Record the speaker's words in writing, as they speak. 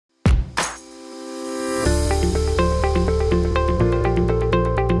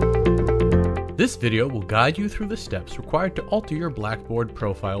This video will guide you through the steps required to alter your Blackboard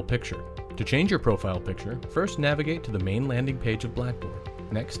profile picture. To change your profile picture, first navigate to the main landing page of Blackboard.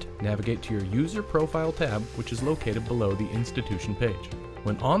 Next, navigate to your User Profile tab, which is located below the Institution page.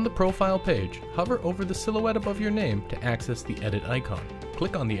 When on the profile page, hover over the silhouette above your name to access the Edit icon.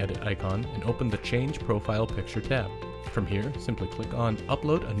 Click on the Edit icon and open the Change Profile Picture tab. From here, simply click on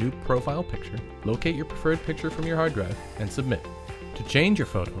Upload a new profile picture, locate your preferred picture from your hard drive, and submit. To change your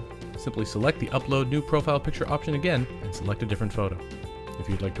photo, simply select the Upload New Profile Picture option again and select a different photo. If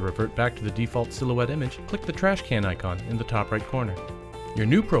you'd like to revert back to the default silhouette image, click the trash can icon in the top right corner. Your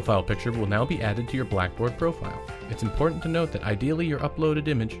new profile picture will now be added to your Blackboard profile. It's important to note that ideally your uploaded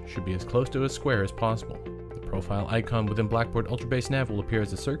image should be as close to a square as possible. The profile icon within Blackboard Ultrabase Nav will appear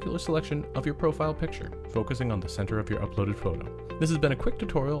as a circular selection of your profile picture, focusing on the center of your uploaded photo. This has been a quick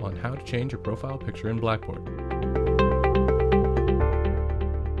tutorial on how to change your profile picture in Blackboard.